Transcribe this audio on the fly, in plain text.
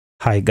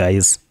Hi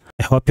guys,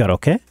 I hope you're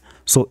okay.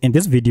 So in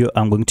this video,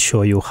 I'm going to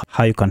show you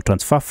how you can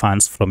transfer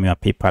funds from your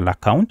PayPal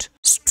account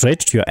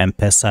straight to your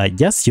Mpesa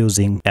just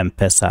using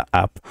Mpesa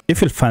app.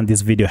 If you find this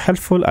video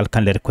helpful, I'll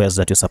kindly request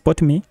that you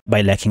support me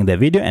by liking the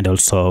video and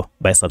also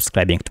by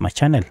subscribing to my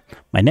channel.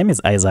 My name is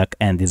Isaac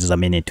and this is A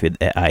Minute with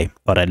AI.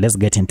 Alright, let's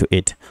get into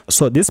it.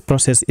 So this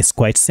process is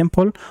quite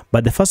simple,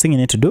 but the first thing you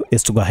need to do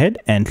is to go ahead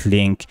and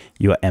link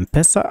your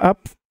Mpesa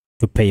app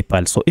to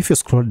PayPal. So if you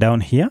scroll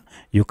down here,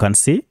 you can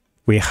see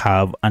we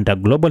have under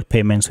global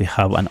payments, we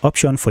have an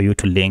option for you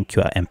to link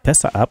your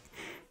Mpesa app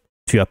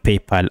to your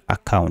PayPal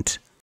account.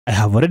 I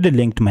have already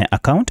linked my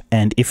account,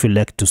 and if you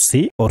like to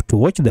see or to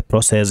watch the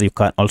process, you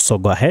can also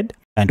go ahead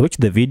and watch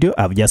the video.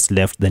 I've just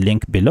left the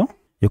link below.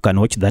 You can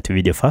watch that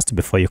video first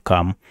before you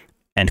come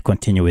and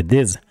continue with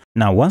this.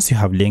 Now, once you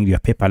have linked your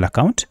PayPal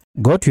account,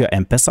 go to your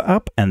Mpesa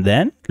app and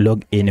then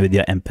log in with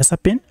your Mpesa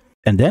PIN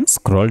and then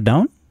scroll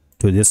down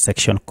to this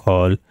section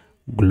called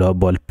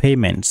Global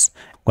Payments.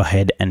 Go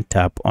ahead and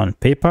tap on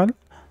PayPal.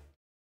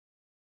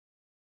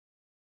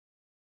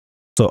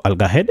 So I'll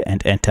go ahead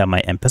and enter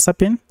my Mpesa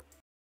PIN.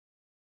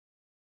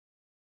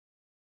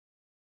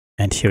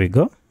 And here we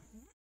go.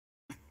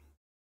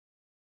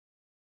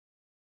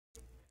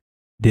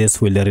 This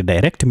will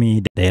redirect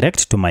me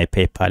direct to my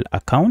PayPal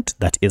account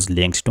that is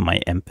linked to my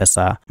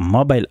Mpesa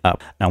mobile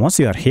app. Now, once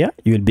you are here,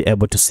 you will be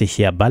able to see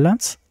here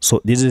balance.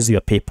 So this is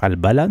your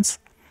PayPal balance.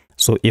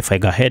 So if I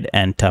go ahead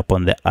and tap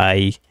on the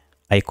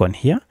icon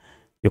here,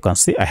 you can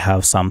see I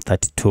have some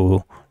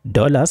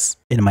 $32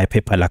 in my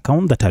PayPal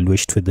account that I'll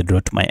wish to withdraw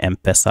to my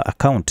Mpesa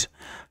account.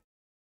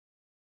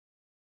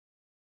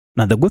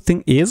 Now, the good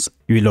thing is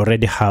you will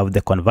already have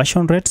the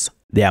conversion rates.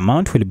 The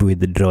amount will be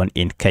withdrawn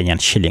in Kenyan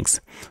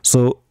shillings.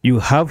 So you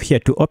have here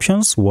two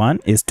options. One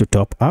is to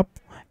top up,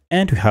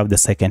 and we have the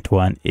second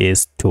one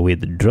is to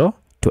withdraw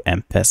to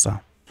Mpesa.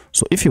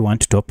 So if you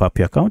want to top up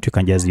your account, you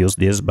can just use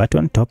this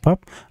button, top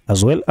up,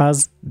 as well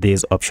as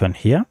this option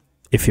here.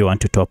 If you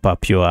want to top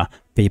up your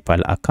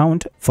PayPal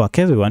account, for a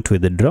case we want to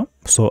withdraw.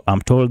 So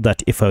I'm told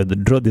that if I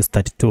withdraw this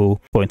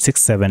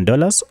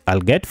 $32.67,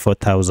 I'll get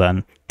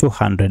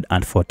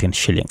 4,214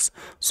 shillings.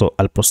 So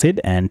I'll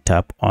proceed and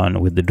tap on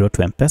withdraw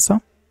to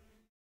Mpesa.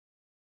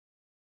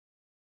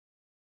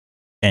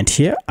 And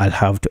here I'll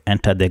have to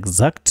enter the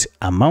exact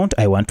amount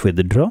I want to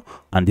withdraw,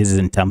 and this is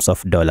in terms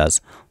of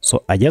dollars.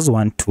 So I just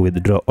want to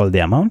withdraw all the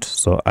amount.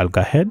 So I'll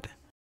go ahead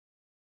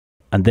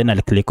and then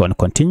I'll click on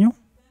continue.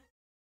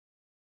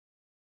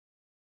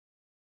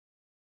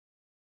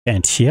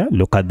 And here,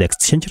 look at the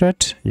exchange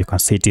rate. You can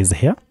see it is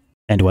here.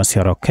 And once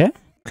you're okay,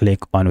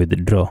 click on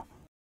withdraw.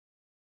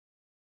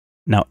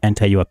 Now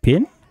enter your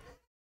PIN.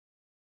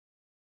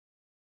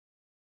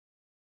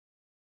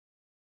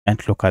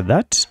 And look at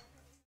that.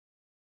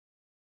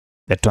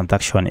 The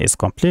transaction is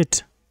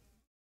complete.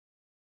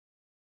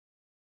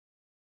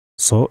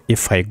 So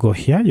if I go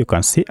here, you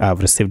can see I've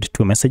received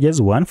two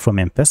messages, one from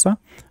Mpesa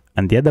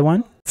and the other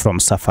one from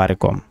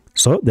Safaricom.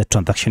 So the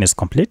transaction is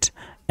complete.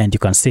 And you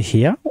can see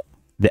here,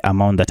 the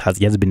amount that has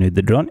just been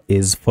withdrawn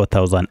is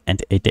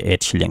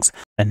 4,088 shillings.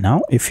 And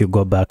now if you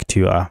go back to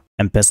your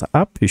Mpesa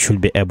app, you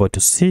should be able to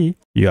see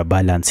your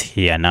balance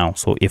here now.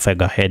 So if I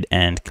go ahead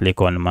and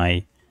click on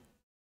my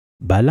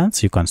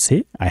balance, you can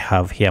see I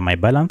have here my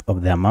balance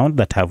of the amount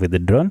that I have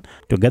withdrawn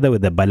together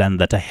with the balance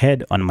that I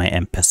had on my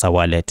Mpesa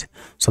wallet.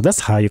 So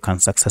that's how you can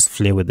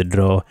successfully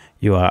withdraw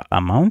your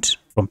amount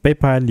from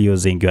PayPal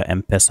using your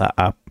Mpesa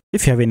app.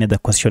 If you have any other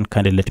question,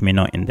 kindly let me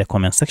know in the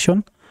comment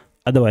section.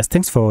 Otherwise,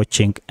 thanks for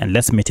watching and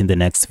let's meet in the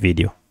next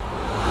video.